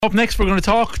Up next, we're going to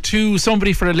talk to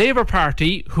somebody for the Labour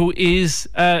Party who is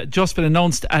just been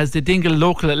announced as the Dingle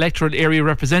local electoral area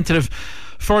representative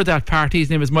for that party.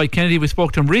 His name is Mike Kennedy. We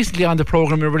spoke to him recently on the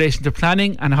programme in relation to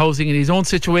planning and housing in his own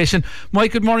situation.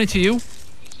 Mike, good morning to you.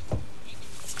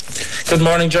 Good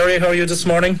morning, Jerry. How are you this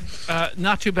morning?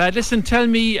 Not too bad. Listen, tell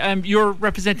me, you're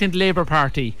representing the Labour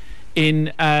Party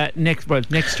in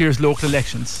next year's local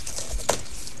elections.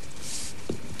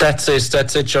 That's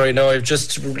it, Jerry. Now, I've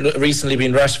just recently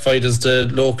been ratified as the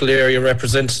local area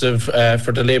representative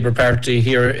for the Labour Party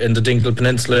here in the Dingle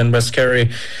Peninsula in West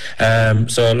Kerry.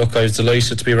 So, look, I was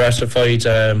delighted to be ratified.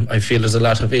 I feel there's a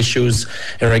lot of issues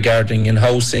regarding in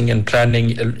housing and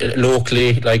planning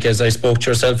locally, like as I spoke to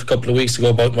yourself a couple of weeks ago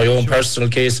about my own personal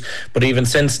case. But even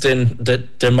since then, the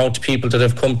amount of people that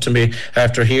have come to me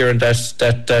after hearing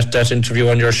that interview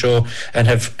on your show and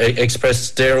have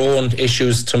expressed their own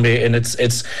issues to me, and it's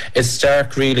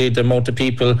stark, really, the amount of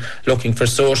people looking for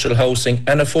social housing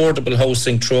and affordable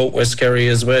housing throughout West Kerry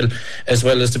as well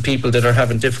as the people that are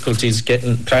having difficulties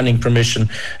getting planning permission.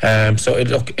 So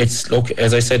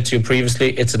as I said to you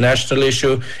previously, it's a national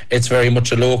issue. It's very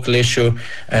much a local issue,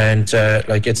 and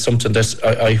it's something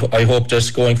that I hope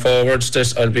that going forward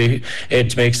that I'll be able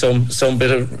to make some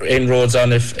bit of inroads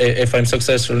on if I'm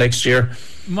successful next year.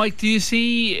 Mike, do you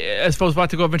see, I suppose,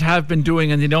 what the government have been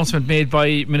doing and the announcement made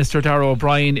by Minister Darragh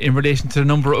O'Brien in relation to the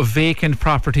number of vacant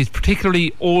properties,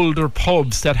 particularly older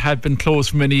pubs that have been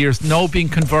closed for many years, now being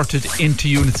converted into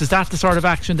units? Is that the sort of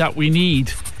action that we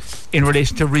need in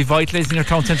relation to revitalising our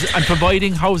town centres and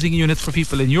providing housing units for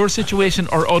people in your situation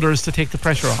or others to take the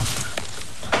pressure off?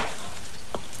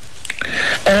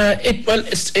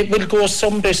 It will go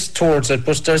some bit towards it,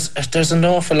 but there's an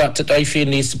awful lot that I feel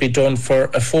needs to be done for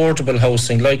affordable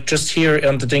housing. Like just here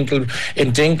on the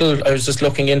Dingle, I was just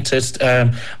looking into it.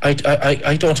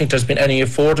 I don't think there's been any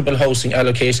affordable housing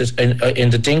allocated in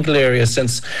the Dingle area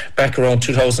since back around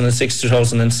 2006,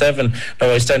 2007. Now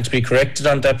I stand to be corrected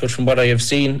on that, but from what I have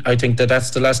seen, I think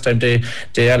that's the last time they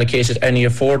allocated any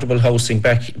affordable housing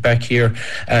back here.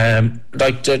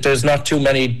 There's not too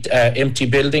many empty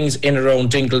buildings in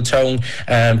around Dingle town,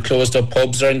 closed up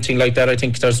pubs or anything like that. I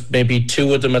think there's maybe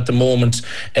two of them at the moment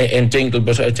in Dingle,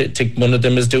 but I think one of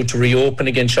them is due to reopen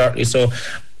again shortly. So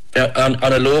on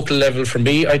a local level, for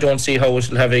me, I don't see how it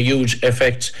will have a huge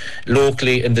effect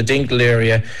locally in the Dingle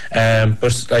area,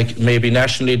 but like maybe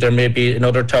nationally, there may be in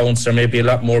other towns, there may be a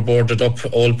lot more boarded up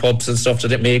old pubs and stuff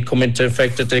that it may come into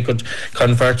effect that they could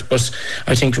convert. But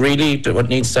I think really that what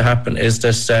needs to happen is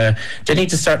that they need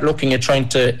to start looking at trying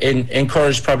to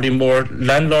encourage probably more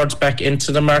landlords back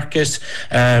into the market.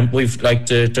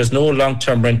 There's no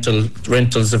long-term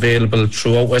rentals available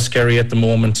throughout West Kerry at the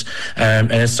moment, and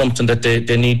it's something that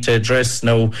they need to address.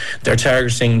 Now they're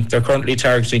currently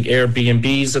targeting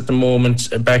Airbnbs at the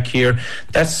moment back here.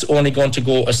 That's only going to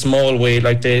go a small way.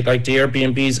 Like the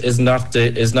Airbnbs is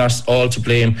not all to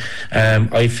blame.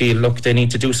 I feel they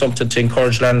need to do something to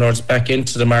encourage landlords back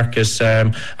into the market.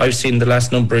 I've seen the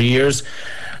last number of years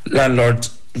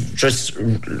landlords just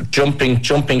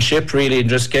jumping ship, really, and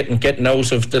just getting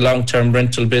out of the long-term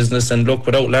rental business. And look,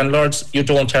 without landlords, you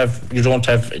don't have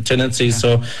tenancies.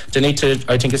 So I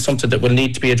think it's something that will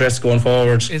need to be addressed going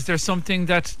forward. Is there something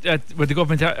that where the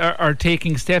government are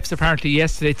taking steps, apparently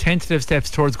yesterday, tentative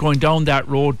steps towards going down that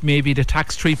road, maybe the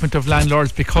tax treatment of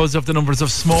landlords because of the numbers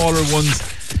of smaller ones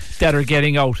that are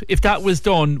getting out? If that was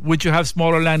done, would you have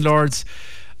smaller landlords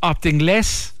opting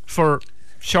less for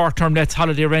short-term lets,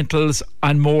 holiday rentals,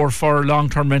 and more for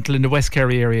long-term rental in the West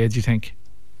Kerry area, do you think?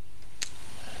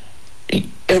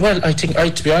 Well, I think,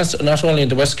 to be honest, not only in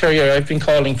the West Kerry area, I've been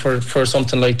calling for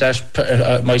something like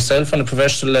that myself on a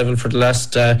professional level for the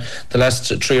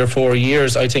last 3 or 4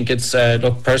 years. I think it's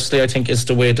personally, I think it's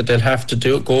the way that they'll have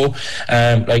to go.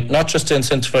 Not just to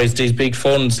incentivise these big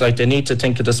funds, like they need to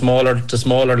think of the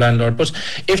smaller landlord. But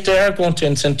if they are going to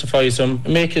incentivise them,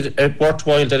 make it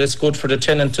worthwhile, that it's good for the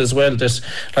tenant as well. That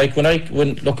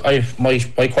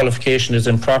my qualification is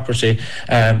in property.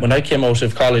 When I came out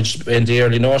of college in the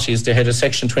early noughties, they had a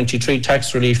Section 23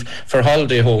 tax relief for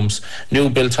holiday homes, new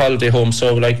built holiday homes.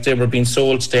 So they were being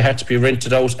sold, they had to be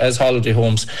rented out as holiday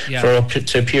homes for up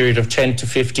to a period of 10 to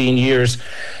 15 years.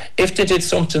 If they did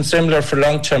something similar for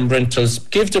long-term rentals,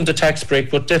 give them the tax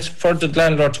break, but for the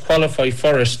landlord to qualify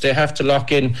for it, they have to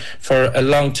lock in for a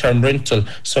long-term rental.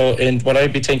 So what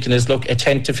I'd be thinking is, look, a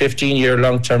 10 to 15-year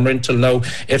long-term rental. Now,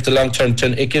 if the long-term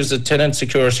it gives the tenant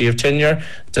security of tenure,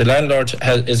 the landlord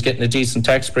is getting a decent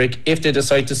tax break. If they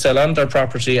decide to sell on their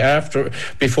property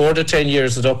before the 10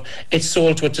 years is up, it's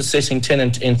sold with the sitting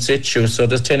tenant in situ, so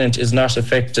the tenant is not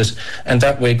affected. And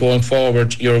that way, going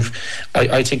forward,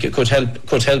 I think it could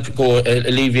help help go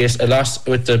alleviate a lot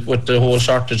with the whole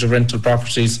shortage of rental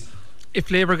properties.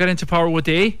 If Labour got into power, would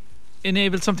they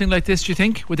enable something like this, do you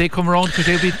think? Would they come around? Could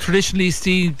they be traditionally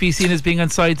be seen as being on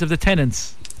sides of the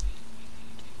tenants?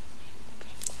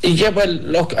 Yeah, well,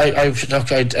 look,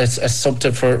 it's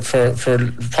something for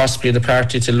possibly the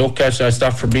party to look at. It's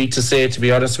not for me to say, to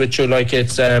be honest with you. Like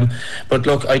it's, but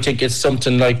look, I think it's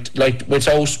something like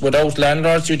without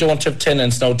landlords, you don't have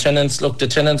tenants. Now, tenants, look, the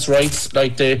tenants' rights,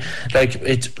 I'm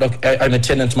a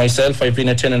tenant myself. I've been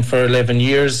a tenant for 11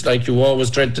 years. Like, you always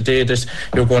dread the day that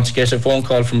you're going to get a phone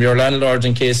call from your landlord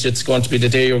in case it's going to be the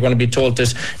day you're going to be told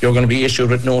that you're going to be issued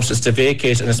with notice to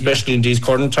vacate, and especially in these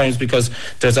current times, because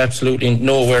there's absolutely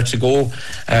nowhere to go.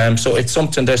 So it's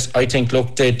something that I think,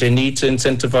 look, they need to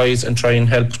incentivise and try and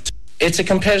help. It's a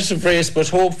competitive race, but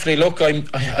hopefully, look,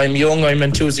 I'm young, I'm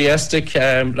enthusiastic.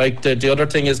 Like the other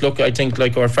thing is, look, I think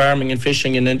like our farming and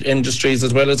fishing and industries,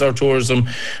 as well as our tourism,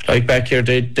 like back here,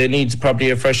 they need probably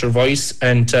a fresher voice.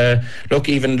 And look,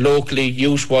 even locally,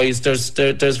 youth-wise, there's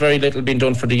very little being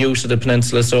done for the youth of the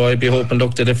peninsula. So I'd be hoping,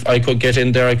 look, that if I could get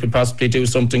in there, I could possibly do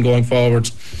something going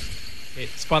forward.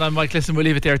 Spot on, Mike. Listen, we'll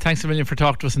leave it there. Thanks a million for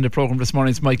talking to us in the programme this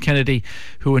morning. It's Mike Kennedy,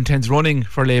 who intends running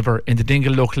for Labour in the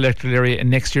Dingle local electoral area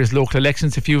in next year's local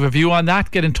elections. If you have a view on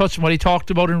that, get in touch on what he talked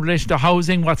about in relation to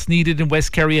housing, what's needed in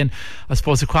West Kerry and I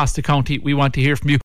suppose across the county. We want to hear from you.